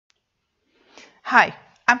Hi,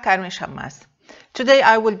 I'm Carmen Chammas. Today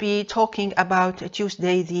I will be talking about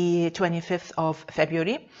Tuesday the 25th of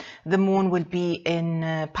February. The moon will be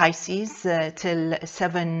in Pisces till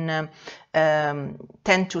 10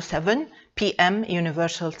 to 7 p.m.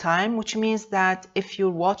 Universal Time, which means that if you're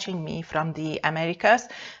watching me from the Americas,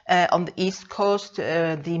 on the East Coast,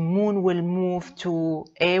 the moon will move to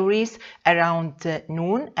Aries around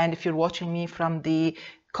noon. And if you're watching me from the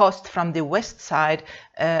coast, from the west side,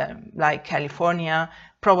 like California,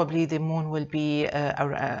 probably the moon will be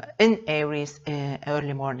in Aries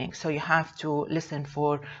early morning. So you have to listen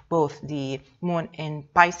for both the moon in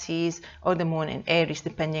Pisces or the moon in Aries,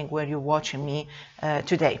 depending where you're watching me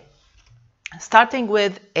today. Starting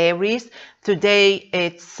with Aries, today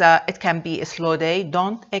it can be a slow day.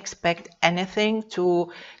 Don't expect anything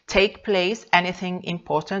to take place, anything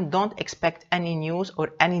important. Don't expect any news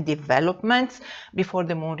or any developments before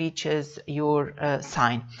the moon reaches your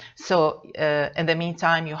sign. So in the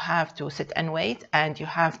meantime, you have to sit and wait, and you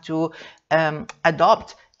have to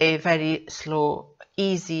adopt a very slow,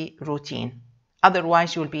 easy routine.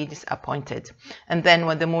 Otherwise, you'll be disappointed. And then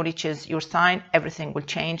when the moon reaches your sign, everything will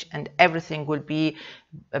change and everything will be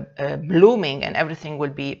blooming and everything will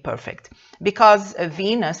be perfect. Because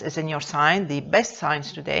Venus is in your sign, the best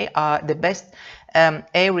signs today are the best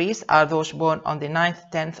Aries are those born on the 9th,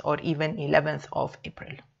 10th, or even 11th of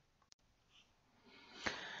April.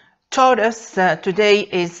 Taurus, today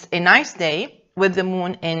is a nice day with the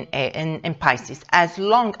moon in Pisces. As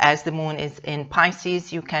long as the moon is in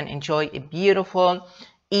Pisces, you can enjoy a beautiful,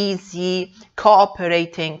 easy,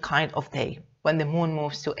 cooperating kind of day. When the moon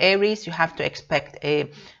moves to Aries, you have to expect a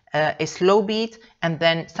slow beat, and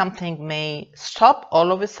then something may stop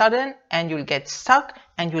all of a sudden and you'll get stuck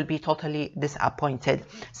and you'll be totally disappointed.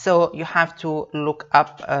 So you have to look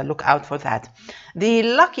out for that. The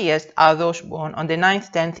luckiest are those born on the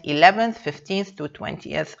 9th, 10th, 11th, 15th to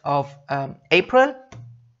 20th of April.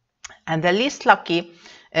 And the least lucky,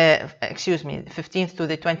 15th to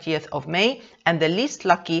the 20th of May. And the least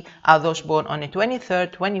lucky are those born on the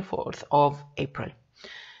 23rd, 24th of April.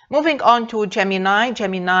 Moving on to Gemini.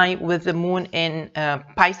 Gemini with the moon in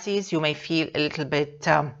Pisces, you may feel a little bit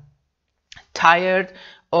tired,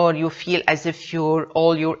 or you feel as if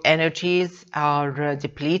all your energies are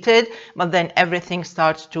depleted, but then everything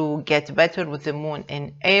starts to get better with the moon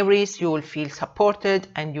in Aries. You will feel supported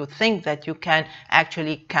and you think that you can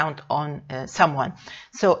actually count on someone.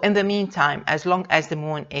 So in the meantime, as long as the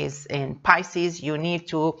moon is in Pisces, you need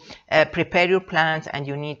to prepare your plans and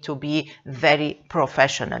you need to be very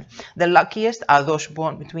professional. The luckiest are those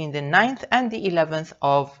born between the 9th and the 11th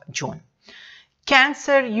of June.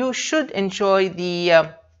 Cancer, you should enjoy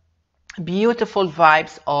the beautiful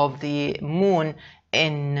vibes of the moon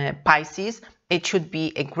in Pisces. It should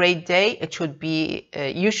be a great day. It should be,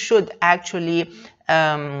 you should actually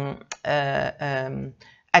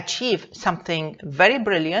achieve something very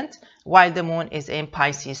brilliant while the moon is in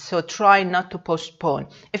Pisces. So try not to postpone.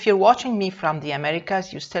 If you're watching me from the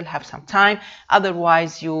Americas, you still have some time.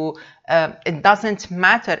 Otherwise, it doesn't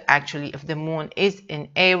matter actually if the moon is in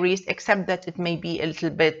Aries, except that it may be a little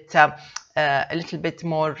bit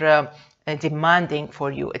more demanding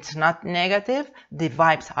for you. It's not negative. The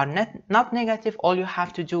vibes are not negative. All you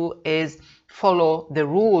have to do is follow the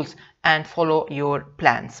rules and follow your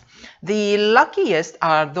plans. The luckiest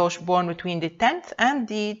are those born between the 10th and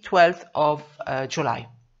the 12th of July.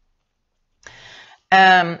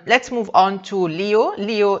 Let's move on to Leo.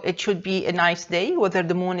 Leo, it should be a nice day, whether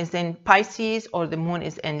the moon is in Pisces or the moon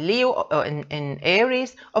is in Leo or in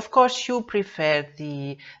Aries. Of course, you prefer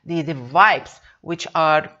the vibes, which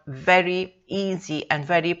are very easy and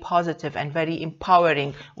very positive and very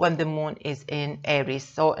empowering when the moon is in Aries.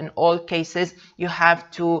 So in all cases, you have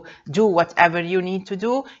to do whatever you need to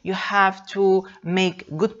do. You have to make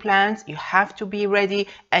good plans. You have to be ready,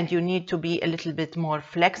 and you need to be a little bit more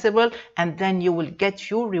flexible, and then you will get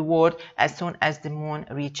your reward as soon as the moon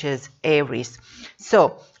reaches Aries.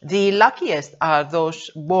 So the luckiest are those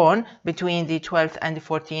born between the 12th and the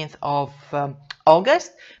 14th of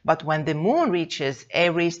August, but when the moon reaches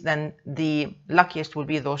Aries, then the luckiest will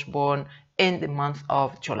be those born in the month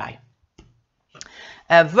of July.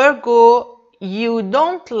 Virgo, you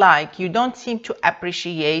don't seem to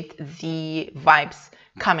appreciate the vibes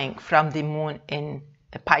coming from the moon in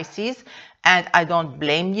Pisces, and I don't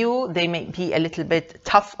blame you. They may be a little bit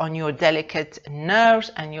tough on your delicate nerves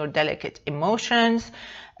and your delicate emotions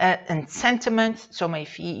and sentiments. So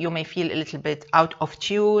you may feel a little bit out of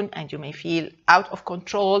tune and you may feel out of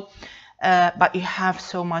control. But you have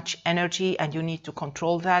so much energy and you need to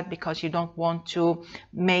control that, because you don't want to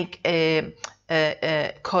make a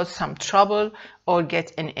cause some trouble or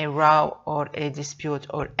get in a row or a dispute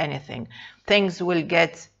or anything. Things will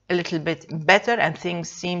get a little bit better and things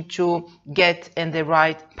seem to get in the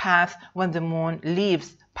right path when the moon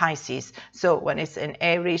leaves Pisces. So when it's in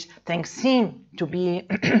Aries, things seem to be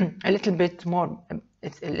a little bit more,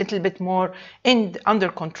 it's a little bit more under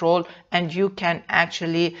control, and you can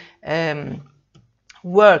actually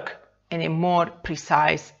work in a more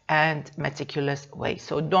precise and meticulous way.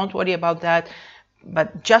 So don't worry about that,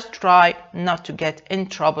 but just try not to get in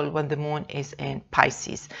trouble when the moon is in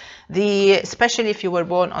Pisces. Especially if you were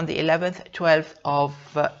born on the 11th, 12th of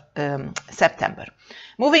September.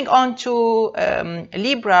 Moving on to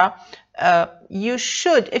Libra, you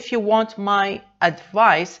should, if you want my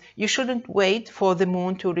advice, you shouldn't wait for the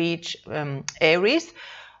moon to reach Aries,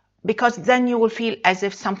 because then you will feel as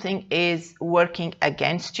if something is working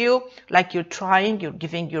against you, like you're trying, you're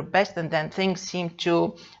giving your best, and then things seem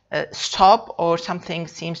to stop or something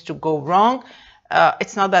seems to go wrong.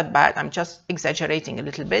 It's not that bad. I'm just exaggerating a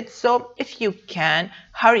little bit. So if you can,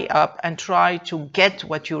 hurry up and try to get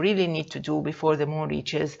what you really need to do before the moon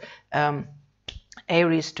reaches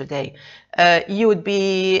Aries today. You would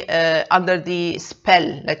be under the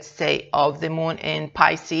spell, let's say, of the moon in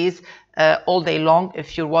Pisces all day long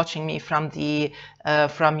if you're watching me from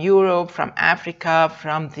Europe, from Africa,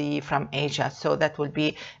 from Asia. So that will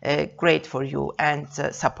be great for you and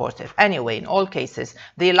supportive. Anyway, in all cases,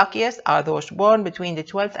 the luckiest are those born between the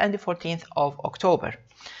 12th and the 14th of October.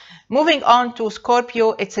 Moving on to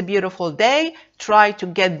Scorpio, it's a beautiful day. Try to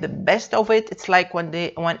get the best of it. It's like when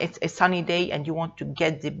it's a sunny day and you want to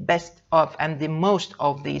get the best of and the most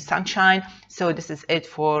of the sunshine. So this is it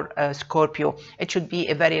for Scorpio. It should be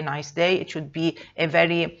a very nice day. It should be a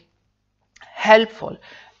very helpful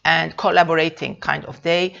and collaborating kind of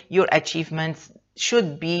day. Your achievements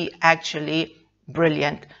should be actually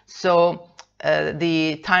brilliant. So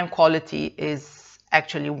the time quality is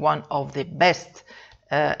actually one of the best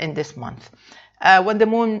in this month. When the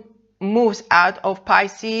moon moves out of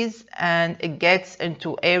Pisces and it gets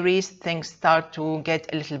into Aries, things start to get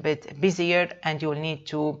a little bit busier and you'll need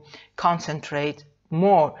to concentrate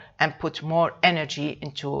more and put more energy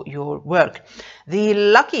into your work. The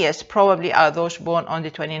luckiest probably are those born on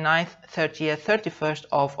the 29th, 30th, 31st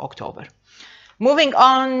of October. Moving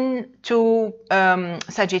on to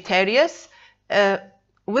Sagittarius.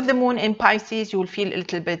 With the moon in Pisces, you will feel a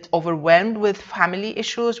little bit overwhelmed with family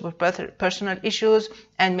issues, with personal issues,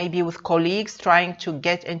 and maybe with colleagues trying to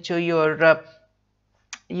get into your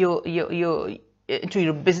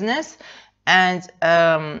business. And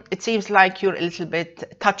it seems like you're a little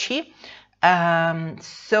bit touchy.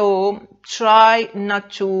 So try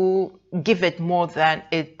not to give it more than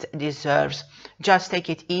it deserves. Just take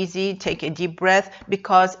it easy, take a deep breath,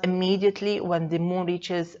 because immediately when the moon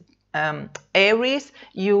reaches Aries,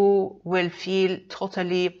 you will feel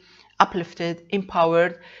totally uplifted,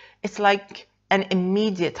 empowered. It's like an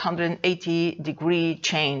immediate 180-degree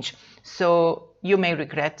change. So you may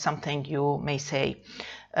regret something you may say.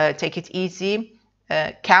 Take it easy.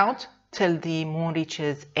 Count till the moon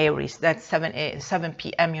reaches Aries. That's 7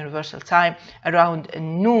 p.m. Universal Time, around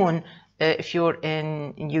noon if you're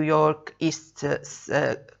in New York, East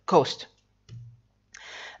Coast.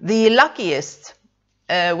 The luckiest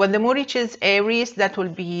when the moon reaches Aries, that will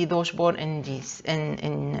be those born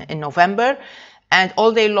in November, and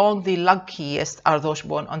all day long the luckiest are those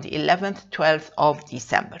born on the 11th, 12th of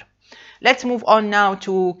December. Let's move on now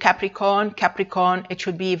to Capricorn. Capricorn, it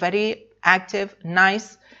should be a very active,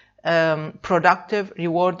 nice, productive,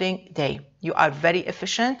 rewarding day. You are very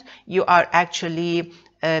efficient. You are actually,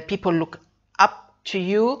 people look up to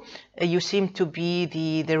you. You seem to be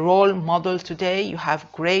the role model today. You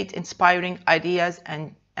have great inspiring ideas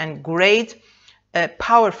and great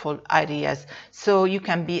powerful ideas. So you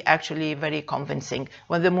can be actually very convincing.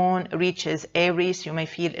 When the moon reaches Aries, you may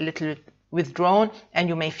feel a little withdrawn and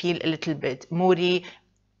you may feel a little bit moody,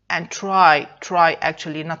 and try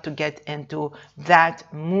actually not to get into that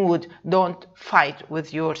mood. Don't fight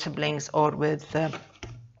with your siblings or with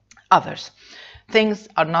others. Things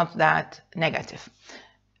are not that negative.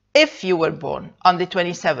 If you were born on the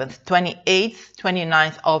 27th, 28th,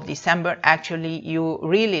 29th of December, actually you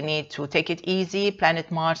really need to take it easy.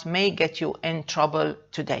 Planet Mars may get you in trouble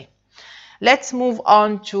today. Let's move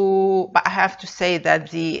on to, but I have to say that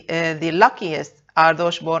the luckiest are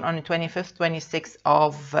those born on the 25th, 26th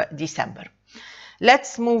of December.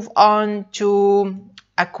 Let's move on to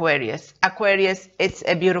Aquarius. Aquarius, it's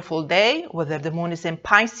a beautiful day, whether the moon is in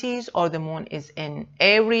Pisces or the moon is in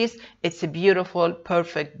Aries. It's a beautiful,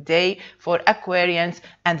 perfect day for Aquarians,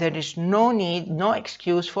 and there is no need, no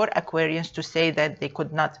excuse for Aquarians to say that they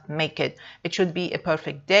could not make it. It should be a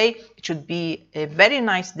perfect day. It should be a very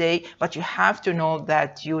nice day, but you have to know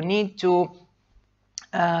that you need to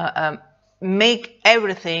make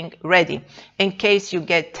everything ready in case you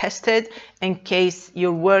get tested, in case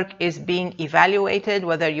your work is being evaluated,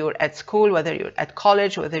 whether you're at school, whether you're at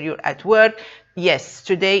college, whether you're at work. Yes,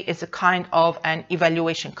 today is a kind of an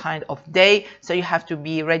evaluation kind of day, so you have to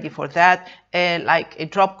be ready for that, like a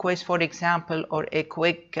drop quiz, for example, or a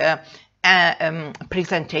quick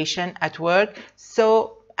presentation at work.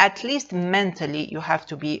 So at least mentally, you have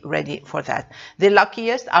to be ready for that. The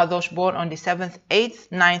luckiest are those born on the 7th, 8th,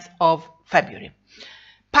 9th of February.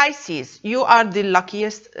 Pisces, you are the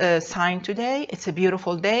luckiest sign today. It's a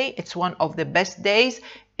beautiful day. It's one of the best days.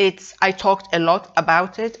 I talked a lot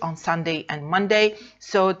about it on Sunday and Monday.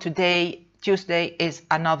 So today, Tuesday, is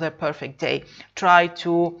another perfect day. Try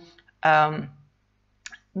to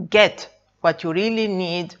get what you really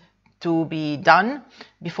need to be done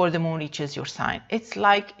before the moon reaches your sign. It's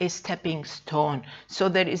like a stepping stone. So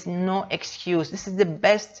there is no excuse. This is the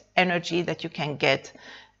best energy that you can get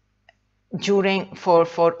during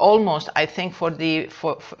for almost, I think, for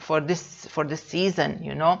this season,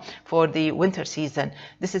 you know, for the winter season.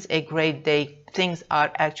 This is a great day. Things are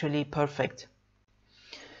actually perfect.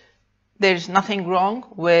 There's nothing wrong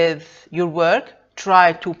with your work.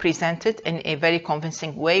 Try to present it in a very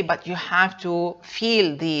convincing way, but you have to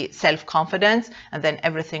feel the self-confidence, and then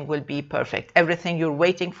everything will be perfect. Everything you're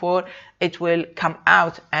waiting for, it will come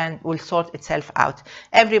out and will sort itself out.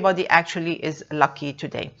 Everybody actually is lucky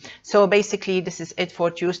today. So basically, this is it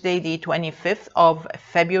for Tuesday, the 25th of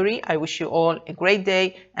February. I wish you all a great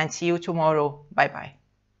day and see you tomorrow. Bye-bye.